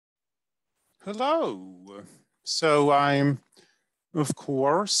Hello. So I'm, of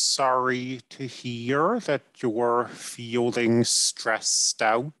course, sorry to hear that you're feeling stressed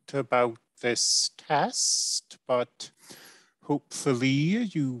out about this test, but hopefully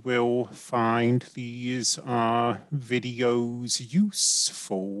you will find these videos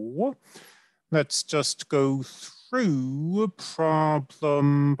useful. Let's just go through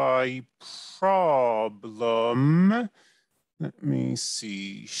problem by problem. Let me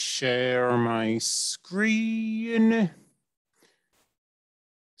see, share my screen.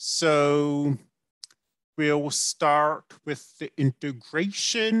 So we'll start with the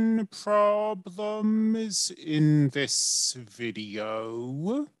integration problems in this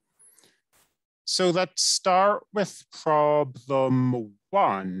video. So let's start with problem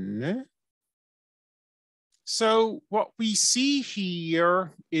 1. So what we see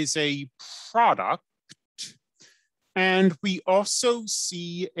here is a product, and we also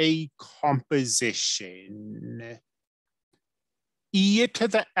see a composition. E to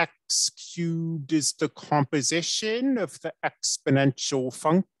the x cubed is the composition of the exponential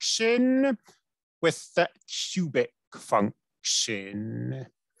function with the cubic function.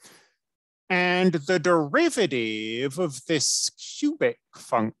 And the derivative of this cubic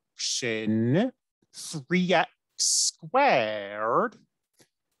function, 3x squared,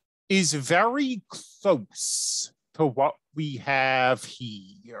 is very close to what we have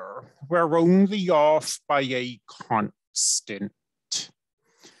here. We're only off by a constant.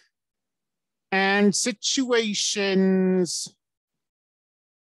 And situations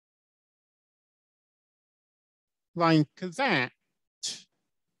like that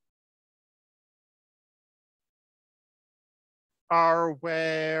are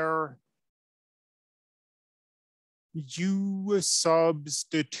where U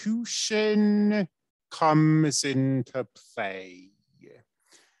substitution comes into play.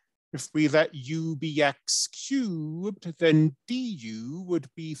 If we let U be x cubed, then du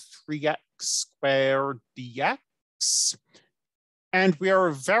would be 3x squared dx. And we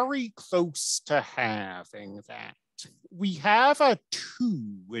are very close to having that. We have a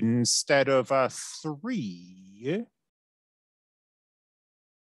 2 instead of a 3.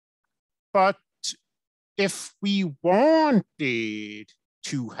 But if we wanted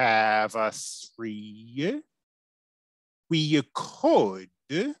to have a 3, we could.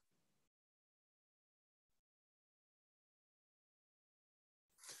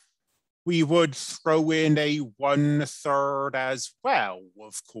 We would throw in a 1/3 as well,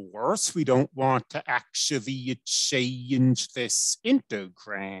 of course. We don't want to actually change this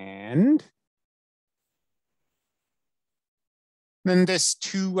integrand. Then this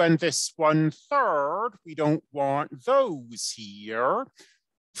 2 and this 1/3, we don't want those here.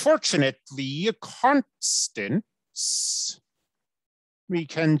 Fortunately, constants, we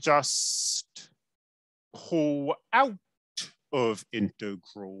can just pull out of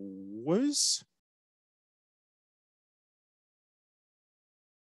integrals.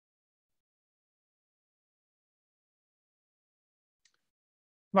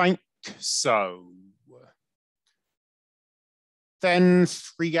 Like so. Then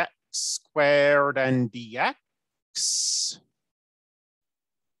 3x squared and dx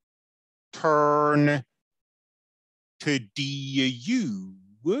turn to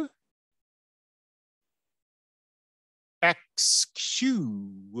du. X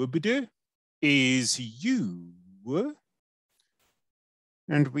cubed is u.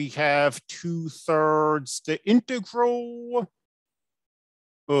 And we have 2/3 the integral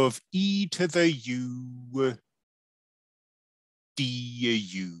of e to the u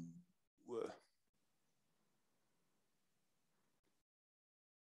du.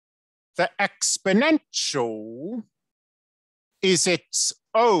 The exponential is its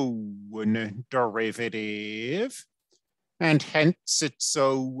own derivative, and hence its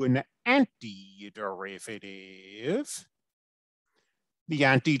own antiderivative. The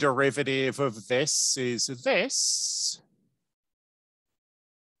antiderivative of this is this.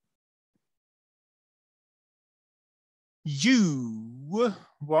 U,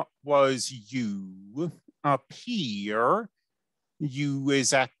 what was U? Up here, U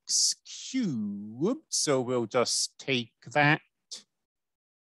is x cubed, so we'll just take that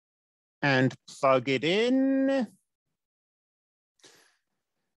and plug it in.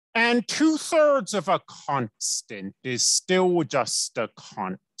 And 2/3 of a constant is still just a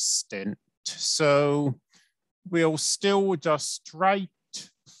constant. So we'll still just write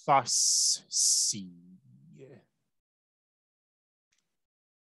plus C.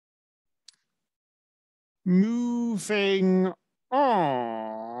 Moving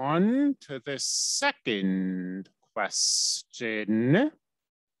on to the second question.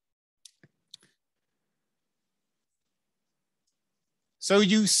 So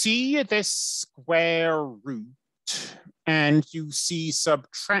you see this square root and you see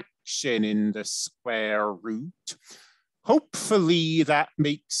subtraction in the square root. Hopefully that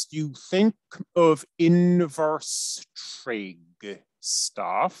makes you think of inverse trig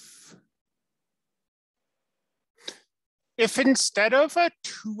stuff. If instead of a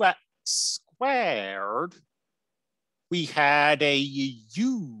 2x squared, we had a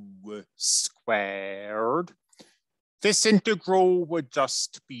u squared, this integral would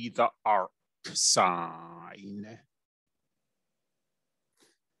just be the arc sign.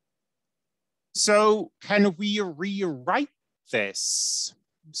 So can we rewrite this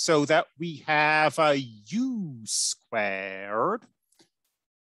so that we have a u squared?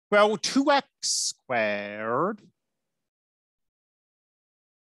 Well, 2x squared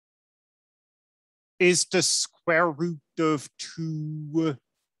is the square root of 2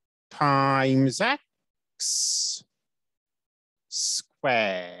 times x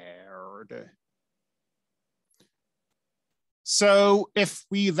squared. So if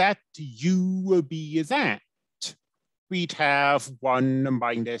we let u be that, we'd have 1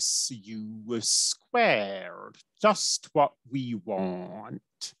 minus u squared, just what we want.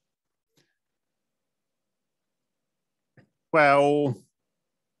 Well,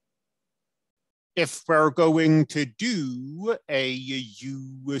 if we're going to do a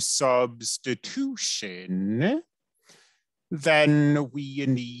u substitution, then we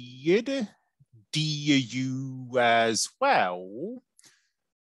need du as well.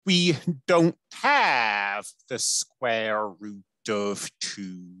 We don't have the square root of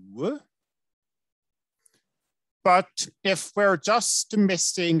 2. But if we're just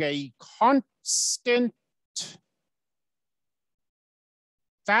missing a constant,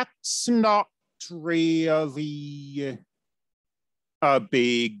 that's not really a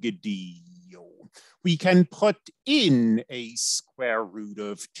big deal. We can put in a square root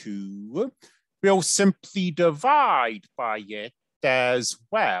of 2. We'll simply divide by it as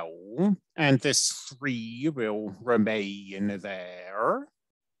well, and this 3 will remain there.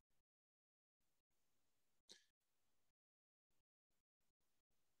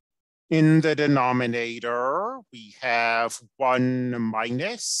 In the denominator, we have 1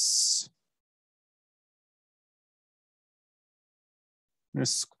 minus the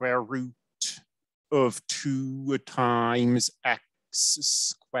square root of 2 times x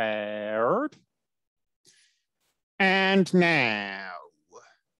squared. And now,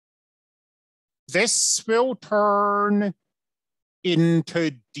 this will turn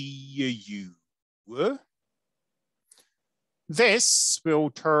into du. This will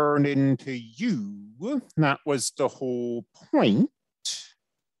turn into u. That was the whole point.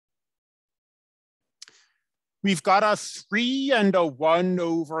 We've got a 3 and a 1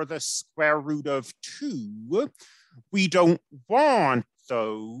 over the square root of 2. We don't want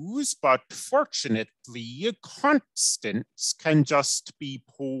those, but fortunately, constants can just be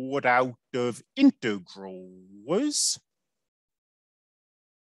pulled out of integrals.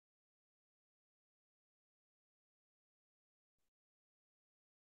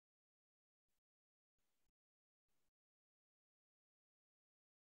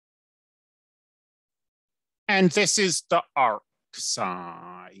 And this is the arc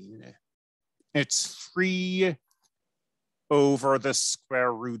sign. It's 3 over the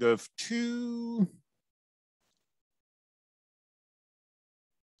square root of 2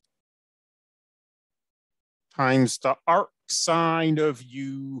 times the arc sign of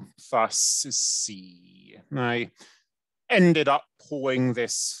u plus c. I ended up pulling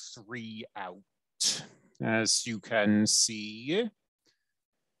this 3 out, as you can see.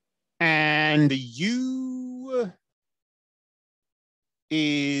 And u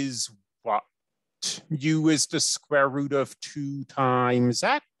is what? U is the square root of 2 times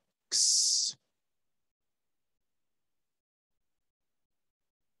x.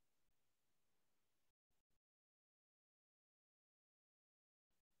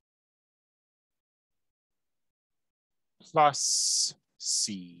 Plus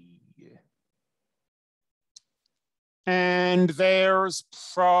c. And there's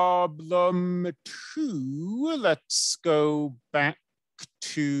problem 2. Let's go back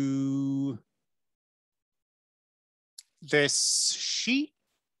to this sheet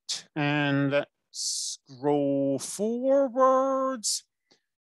and let's scroll forwards.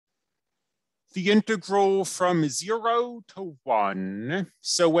 The integral from 0 to 1,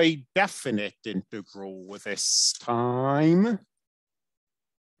 so a definite integral this time.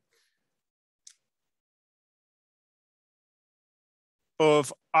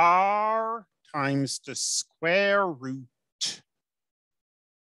 Of r times the square root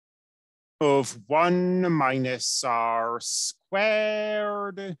of 1 minus r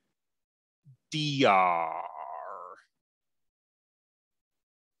squared dr.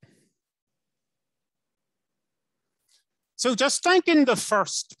 So just like in the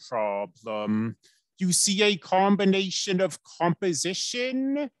first problem, you see a combination of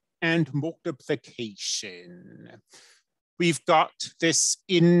composition and multiplication. We've got this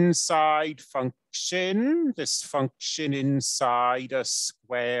inside function, this function inside a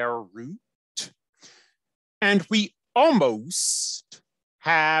square root, and we almost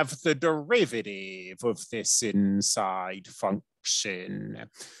have the derivative of this inside function.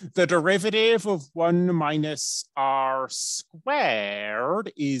 The derivative of 1 minus r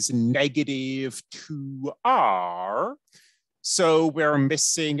squared is negative 2r. So we're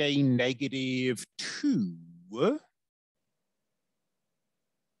missing a negative 2.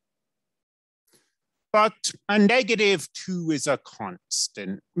 But a negative 2 is a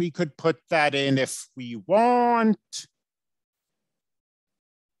constant. We could put that in if we want.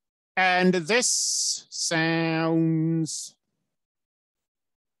 And this sounds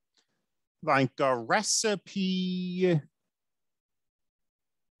like a recipe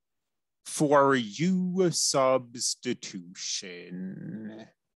for U substitution.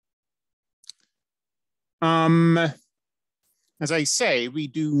 As I say, we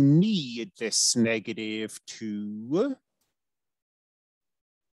do need this negative 2,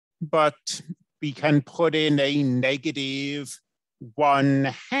 but we can put in a negative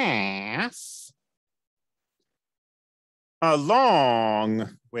 1/2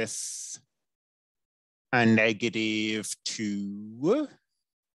 along with a negative 2.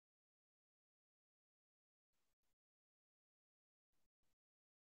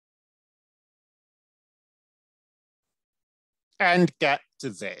 And get to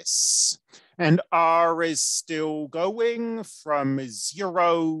this. And r is still going from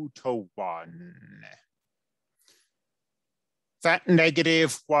 0 to 1. That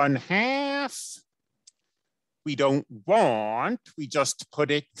negative 1/2, we don't want. We just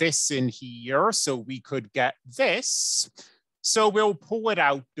put this in here so we could get this. So we'll pull it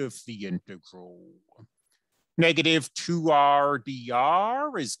out of the integral. Negative 2r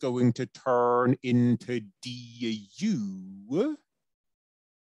dr is going to turn into du.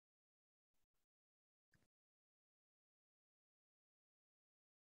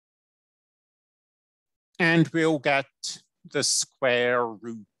 And we'll get the square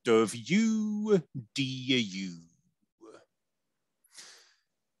root of u du.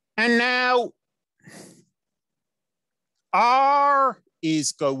 And now r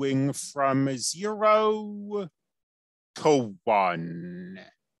is going from 0 to 1.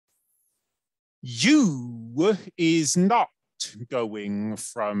 U is not going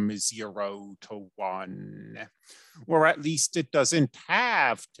from 0 to 1, or at least it doesn't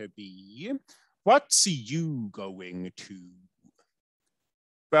have to be. What's u going to?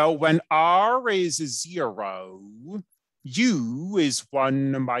 Well, when r is 0, u is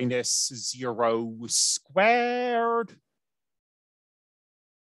 1 minus 0 squared.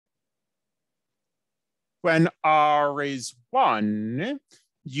 When r is 1,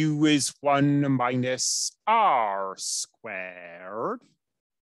 u is 1 minus r squared.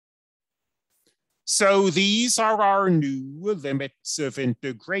 So these are our new limits of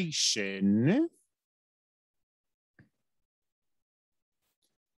integration.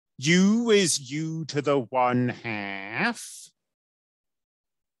 U is u to the 1/2.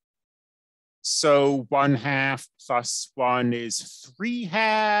 So 1/2 plus 1 is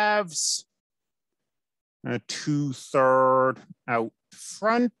 3/2. 2/3 out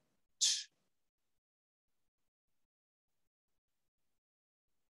front.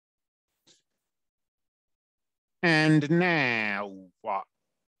 And now what?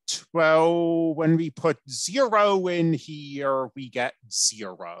 Well, when we put 0 in here, we get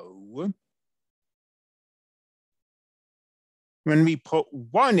 0. When we put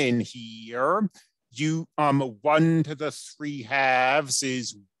 1 in here, 1 to the 3/2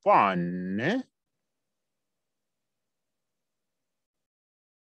 is 1.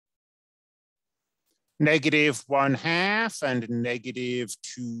 Negative 1/2 and negative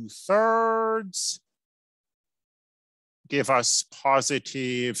 2/3 give us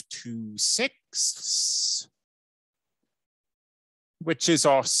positive 2/6, which is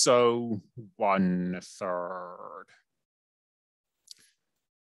also 1/3.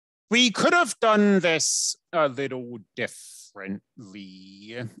 We could have done this a little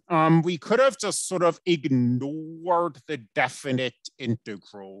differently. We could have just sort of ignored the definite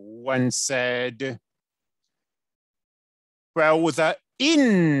integral and said, well, the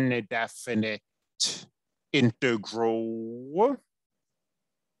indefinite integral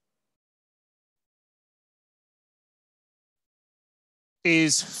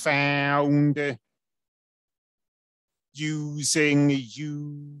is found using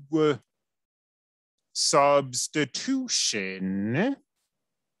U substitution.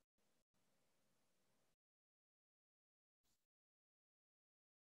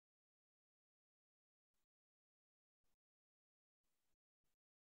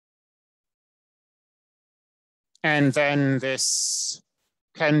 And then this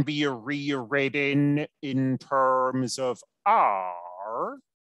can be rewritten in terms of R,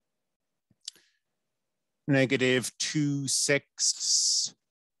 -2/6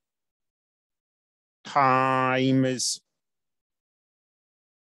 times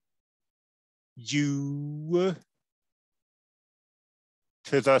U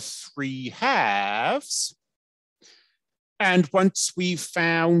to the 3/2. And once we've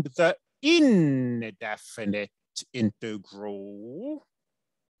found the indefinite integral,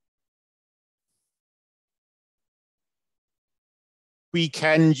 we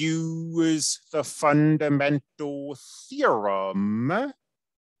can use the fundamental theorem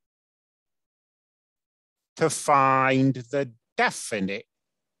to find the definite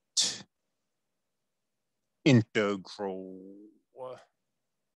integral.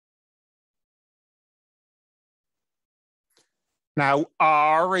 Now,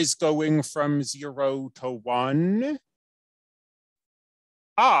 R is going from 0 to 1.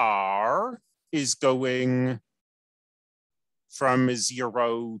 R is going from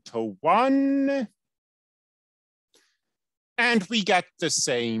 0 to 1. And we get the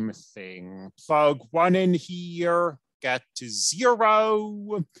same thing. Plug 1 in here, get to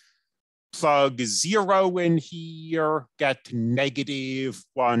 0. Plug 0 in here, get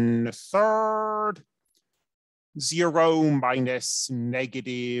 -1/3. 0 minus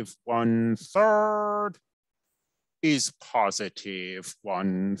 -1/3 is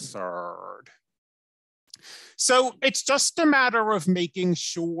 +1/3. So it's just a matter of making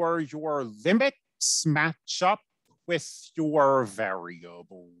sure your limits match up with your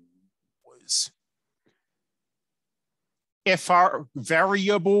variables. If our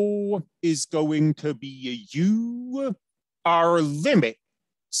variable is going to be a U, our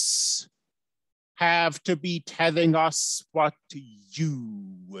limits have to be telling us what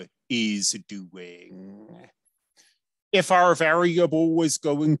U is doing. If our variable is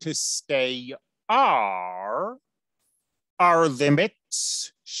going to stay R, our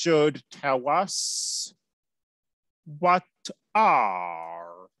limits should tell us what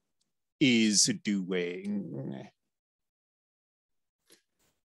R is doing.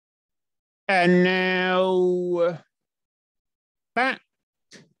 And now back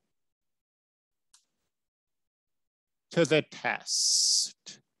to the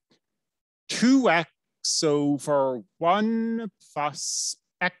test. 2x over 1 plus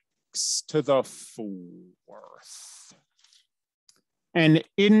x to the 4th. An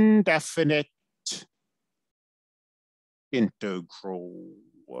indefinite integral.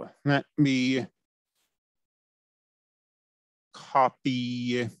 Let me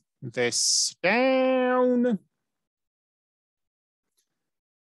copy this down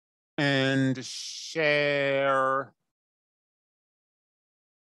and share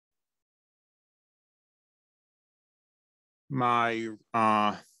my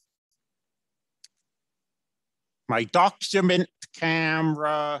my document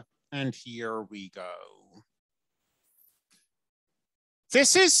camera, and here we go.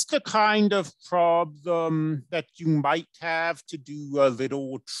 This is the kind of problem that you might have to do a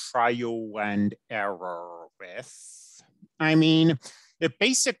little trial and error with. I mean, it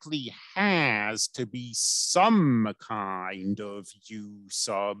basically has to be some kind of U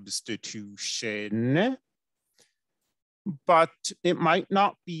substitution, but it might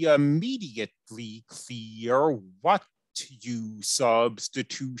not be immediately clear what U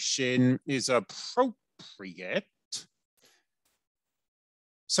substitution is appropriate.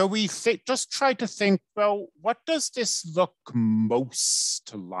 So we just try to think, well, what does this look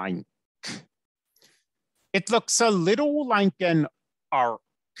most like? It looks a little like an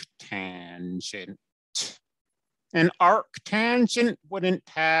arctangent. An arctangent wouldn't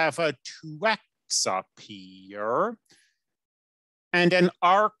have a 2x up here. And an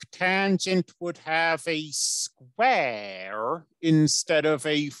arctangent would have a square instead of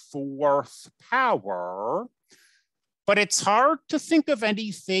a 4th power. But it's hard to think of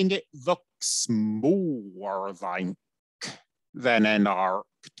anything it looks more like than an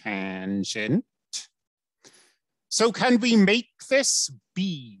arctangent. So can we make this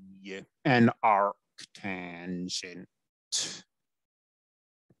be an arctangent?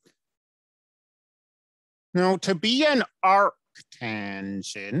 Now, to be an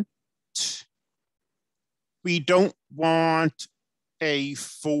arctangent, we don't want a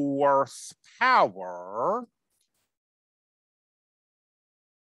fourth power,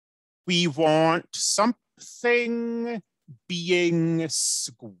 we want something being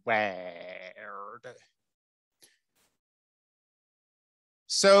squared.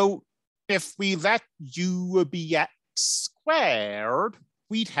 So if we let u be x squared,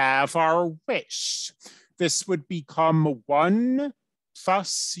 we'd have our wish. This would become 1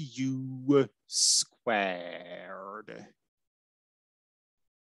 plus u squared.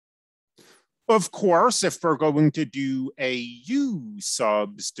 Of course, if we're going to do a u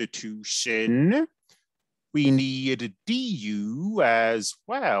substitution, we need du as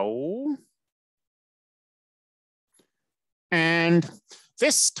well. And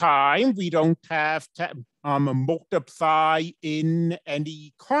this time, we don't have to multiply in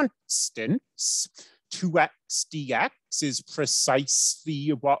any constants. 2x dx is precisely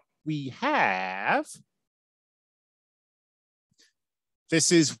what we have.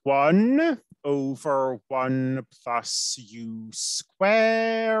 This is 1 over 1 plus u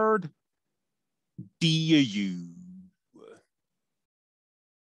squared du.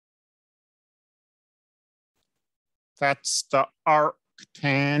 That's the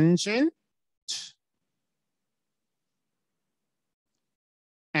arctangent.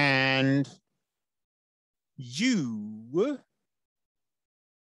 And u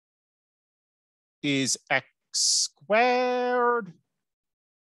is x squared.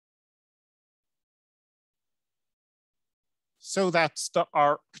 So that's the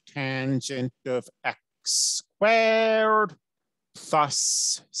arctangent of x squared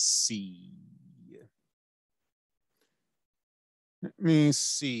plus c. Let me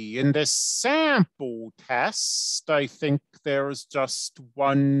see. In this sample test, I think there's just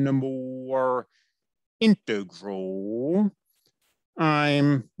one more integral.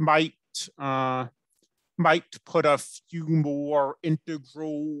 I might put a few more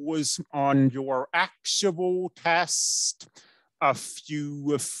integrals on your actual test, a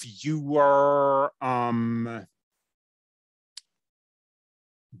few fewer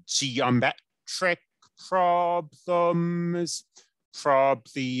geometric problems,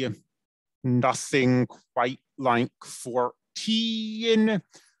 probably nothing quite like 14.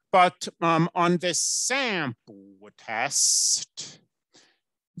 But on this sample test,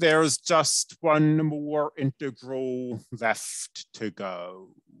 there's just one more integral left to go.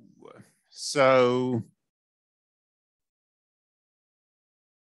 So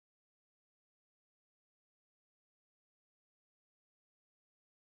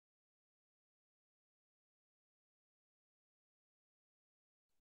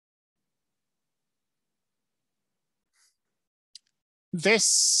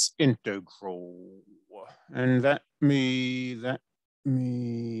this integral, and let me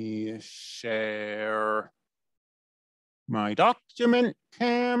share my document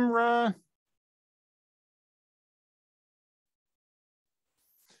camera.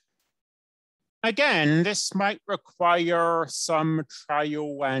 Again, this might require some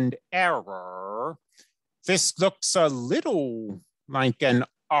trial and error. This looks a little like an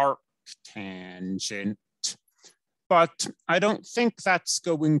arctangent, but I don't think that's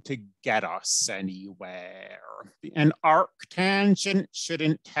going to get us anywhere. An arctangent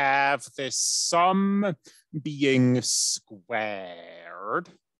shouldn't have this sum being squared.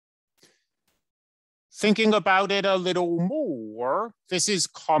 Thinking about it a little more, this is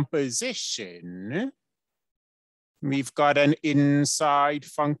composition. We've got an inside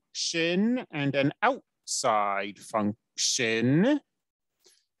function and an outside function.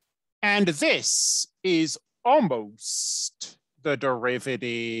 And this is almost the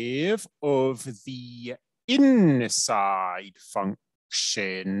derivative of the inside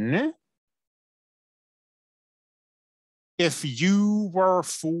function. If u were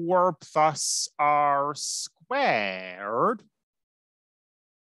 4 plus r squared,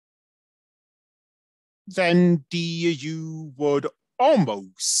 then du would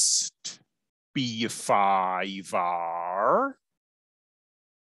almost be 5r.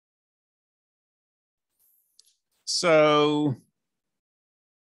 So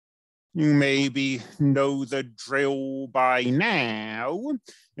you maybe know the drill by now.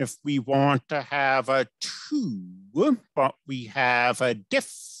 If we want to have a 2, but we have a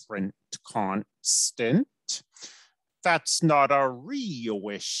different constant, that's not a real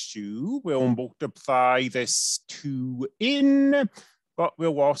issue. We'll multiply this 2 in, but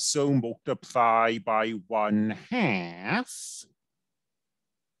we'll also multiply by 1/2.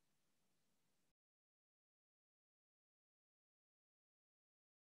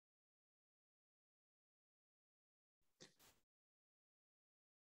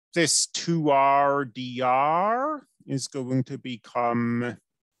 This 2r dr is going to become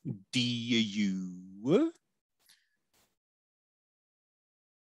du.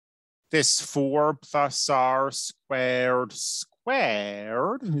 This 4 plus r squared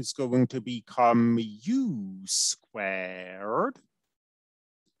squared is going to become u squared.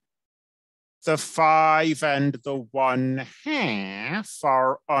 The 5 and the 1/2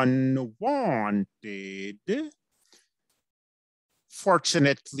 are unwanted.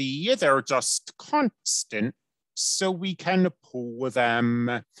 Fortunately, they're just constant, so we can pull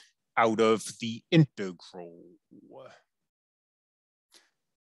them out of the integral.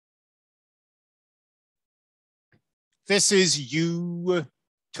 This is u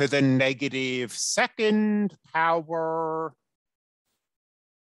to the -2nd power.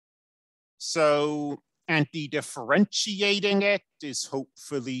 So anti-differentiating it is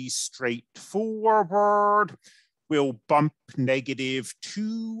hopefully straightforward. We'll bump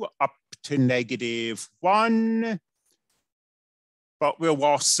 -2 up to -1, but we'll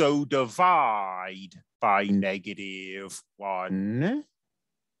also divide by -1.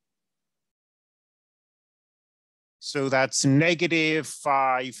 So that's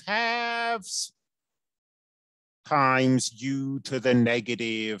 -5/2 times u to the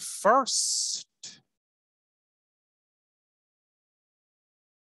 -1st.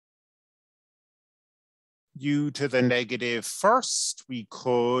 U to the -1st, we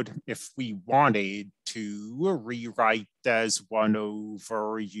could, if we wanted to, rewrite as 1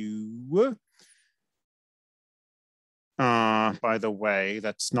 over u. By the way,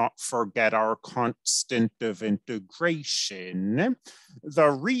 let's not forget our constant of integration. The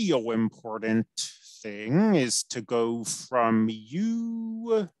real important thing is to go from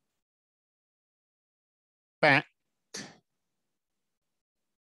u back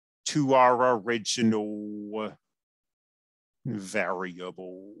to our original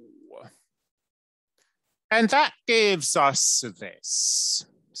variable. And that gives us this.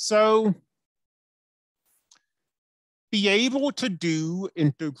 So be able to do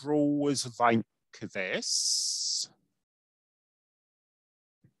integrals like this.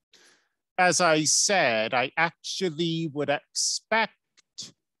 As I said, I actually would expect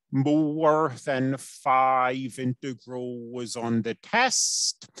more than 5 integrals on the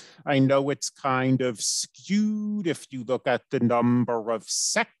test. I know it's kind of skewed if you look at the number of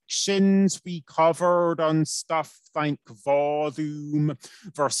sections we covered on stuff like volume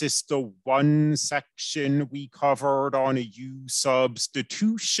versus the 1 section we covered on a U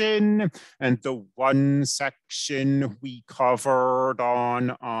substitution and the 1 section we covered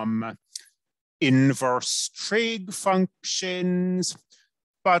on inverse trig functions.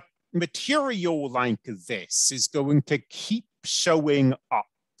 But material like this is going to keep showing up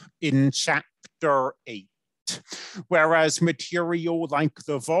in chapter 8, whereas material like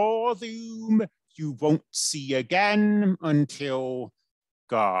the volume you won't see again until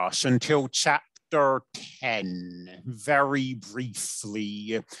chapter 10, very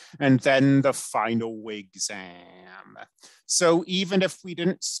briefly, and then the final exam. So even if we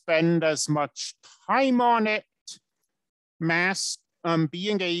didn't spend as much time on it,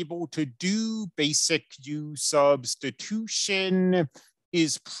 being able to do basic U substitution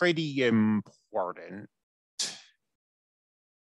is pretty important.